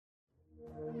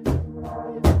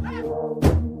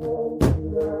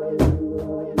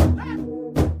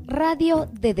radio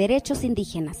de derechos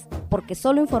indígenas, porque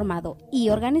solo informado y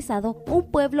organizado,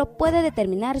 un pueblo puede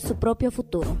determinar su propio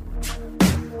futuro.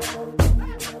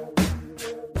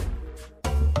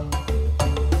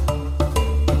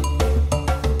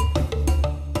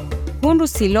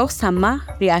 Rusilog Samah,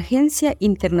 de Agencia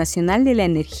Internacional de la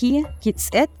Energía,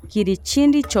 Kitset, Kiri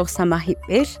Chinri Chok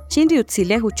Samahipel, Chinri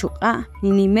Utsileh Uchuka,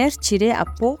 Ninimer Chire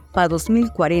Apo, pa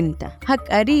 2040.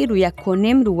 Hakari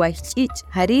Ruyakonem Ruwaichich,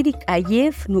 Haririk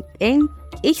Ayev Nupen,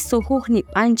 Ich Sohuch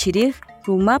Nipan Chirih,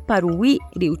 Ruma Paruwi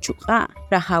Riuchuka,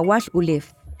 Rahawal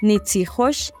Ulef.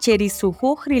 Nitzihosh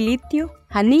Cherisuhuch Rilitio,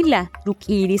 Hanila,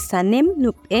 Rukirisanem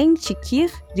Nupen Chikir,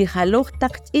 Rihalog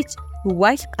Takchich,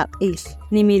 Ruwaik Apil.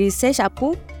 Nimirisesh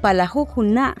apu, palahu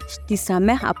huna,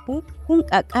 tisameh apu, hun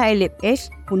akaelep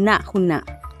huna.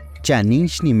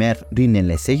 Chaninch nimer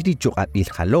rinelesej ri choqapil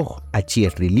jaloj,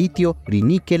 achier rilitio,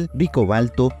 rinikel,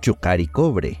 ricobalto, chukari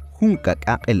cobre. Hun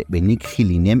kakaqel benik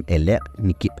hilinem elek,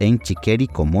 nikipen chikeri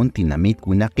komon tinamit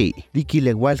winaki.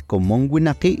 Rikilewal komon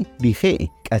winaki, rije,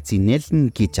 katzinel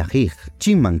nikichajij.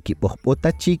 Chiman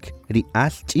kipohpotachik,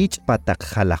 rial chich patak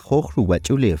jalajoj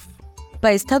ruwachulef.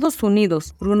 Para Estados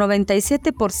Unidos, ru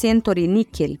 97% ri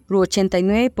níquel, ru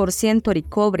 89% ri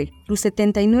cobre, ru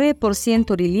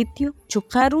 79% ri litio,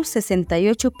 chukaru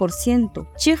 68%,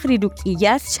 chihri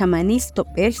rukiyas chamanis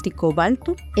topel ri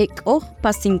cobalto, ek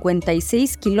pa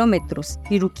 56 kilómetros,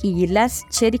 y rukiyilas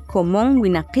cheri común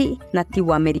winaki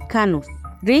nativoamericanos.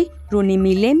 Ri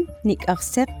runimilem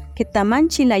nikaksek que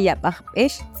tamanchi la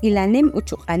yapajpel y la nem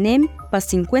uchukanem pa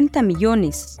 50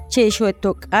 millones. Cheisho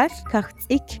etokar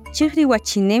kaqchikel chihri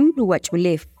wachinem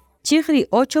ruwachulef. Chihri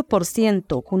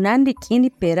 8% kunan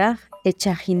rikin peraj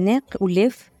echajinek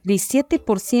ulef. Ri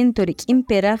 7% rikin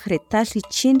peraj retas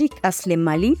richinrik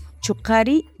aslemalif.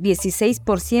 Chukari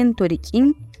 16%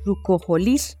 rikin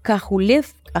rukojolis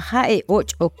kajulef ajae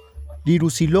 8.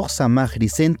 Lirusilog Samajri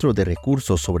Centro de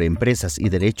Recursos sobre Empresas y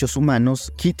Derechos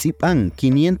Humanos, Kitzipan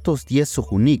 510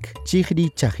 Sojunik, Chihri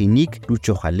Chajinik,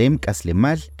 Ruchojalem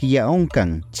Kaslemal,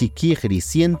 Kiaonkan, Chikihri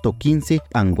 115,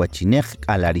 Anguachinej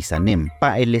Alarisanem,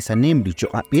 Paelesanem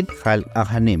Ruchoapil, Hal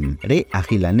Ajanem, Re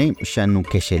Ajilanem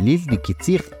Shanukeshelil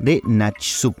Rikitzig, Re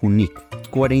Nachsukunik.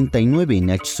 49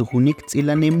 Nachsukunik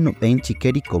Tzilanem Nupen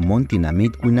Chikeri Komon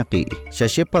Tinamit Winaki.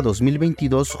 Shashepa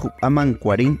 2022 Aman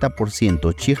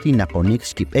 40% Chihri Nakonik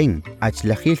Skipen.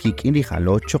 Achlahil Hikiri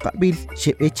Halo Chokabil,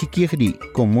 Shebe Chikiri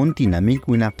Komon Tinamit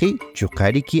Winaki,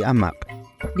 Chokariki Amak.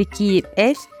 Riki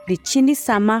Richini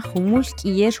Sama Humul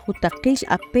Kiyer Hutakish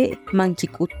Ape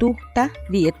Mankikutukta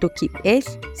Rietokip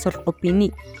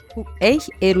Soropini.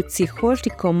 Erutzihol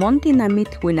Rikomon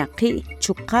Dinamit Winaki,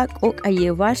 Chukak ok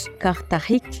Ayevash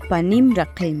Kartajik Panim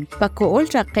Rakem. Pakool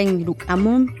Rakem Luk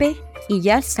Amonpe,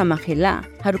 Iyal Samajela,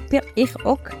 Harper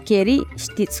ok Keri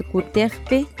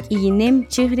Stitsukuterpe, Inem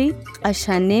Chihri,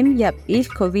 Ashanem Yapil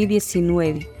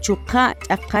COVID-19. Chuka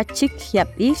Akachik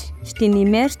Yapil,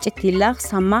 Stinimer Chetilag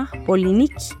Samah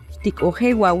Polinik.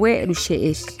 Tikohe wawe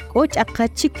rusheesh. Koch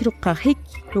akachik rukahik,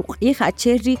 rukih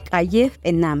acherik ayef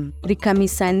enam.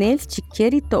 Rikamisanel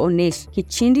chikeri toonesh,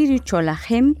 kichinri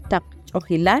rucholahem tak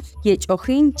ohilar, yech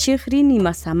ohin chihri ni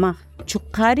masamah.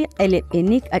 Chukari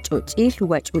elepenik achochil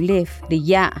wachulef,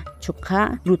 riya,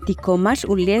 chukha, rutikomash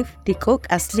ulef, tikok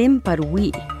aslem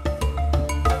parwi.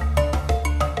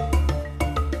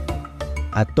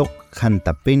 Atok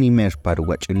Hantapenimer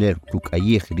Paruachuler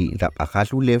Rukayeh Ri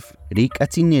Rapajalulef, Rik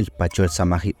Atzinel Pachol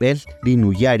Samahipel,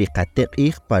 Rinuyari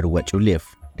Katek Paruachulef,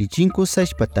 Richinko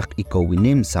Sash Patak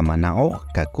Ikowinem Samanaog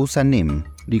Kakusanem,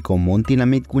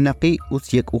 Rikomontinamit Kunaki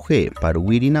Usyek Uge,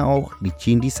 Paruirinaog,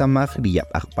 Richindi Samaj Riap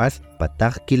Akpal,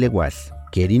 Patak Kilewas,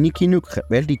 Kerinikinuk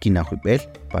Hebel Rikinahupel,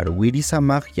 Paruiri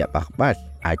Samaj Yap Akpal.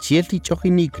 Achiel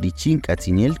Tichojinik Richin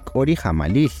Katzinel Kori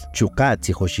Hamalil, Chuka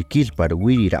Tzihoshikil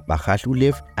Paruiri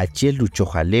Rapajalulef, Achiel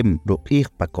Luchojalem, Roig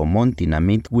Pakomon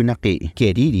Tinamit Winaki,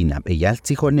 Keriri Nabeyal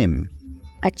Tzihonem.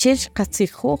 Achiel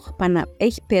Katzihoj Panab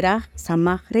Peraj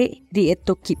Samajre,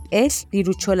 Rietokip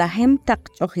Rirucholahem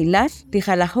Tak Chohilar,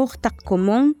 Rijalahoj Tak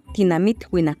Komon Tinamit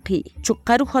Winaki,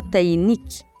 Chukaru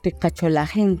Hotainik,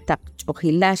 Rikacholahem Tak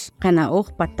Chohilar,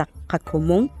 Kanaoj Patak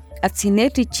Kakomon. Atzinel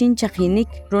richin chajinik,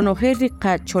 ronojer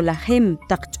rikacholahem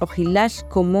takchohilash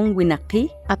komon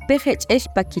winaki, apejech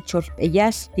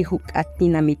pakicholpeyash y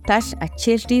jukatinamitash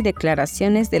acherri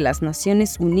declaraciones de las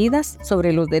Naciones Unidas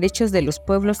sobre los derechos de los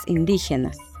pueblos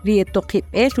indígenas. Rietokip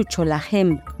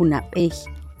rucholahem kunapej.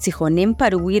 Sijonem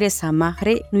paruire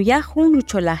samajre, nuyahun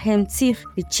rucholahem tzig,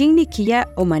 richinni kia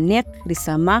omanek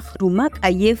risamaj rumak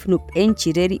ayef nup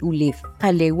chireri ulef.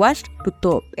 Kalewash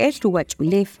rutop ruwach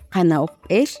ulef, kanaop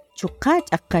chukach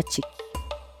akachik.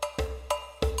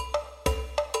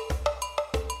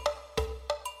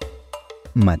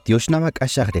 Matiosh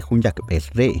nawakashaj re junyak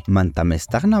belre,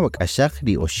 mantamestag nawakashaj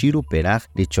ri oshiru peraj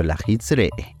ri cholajitsre.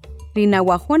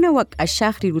 Rinawajuana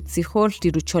wakashaj ri rutzijol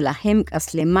ri rucholajem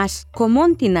k'aslemax,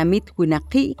 komon tinamit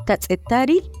winaqi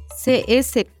katzetari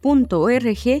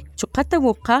cs.org chuqata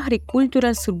wukaj ri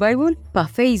Cultural Survival pa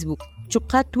Facebook.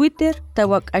 Chuqa Twitter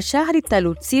tawakashaj ri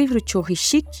talutzij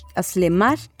ruchojixik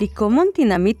aslemar ri komon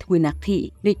tinamit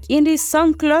winaqi. Ri k'in ri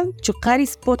SoundCloud chuqa ri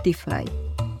Spotify.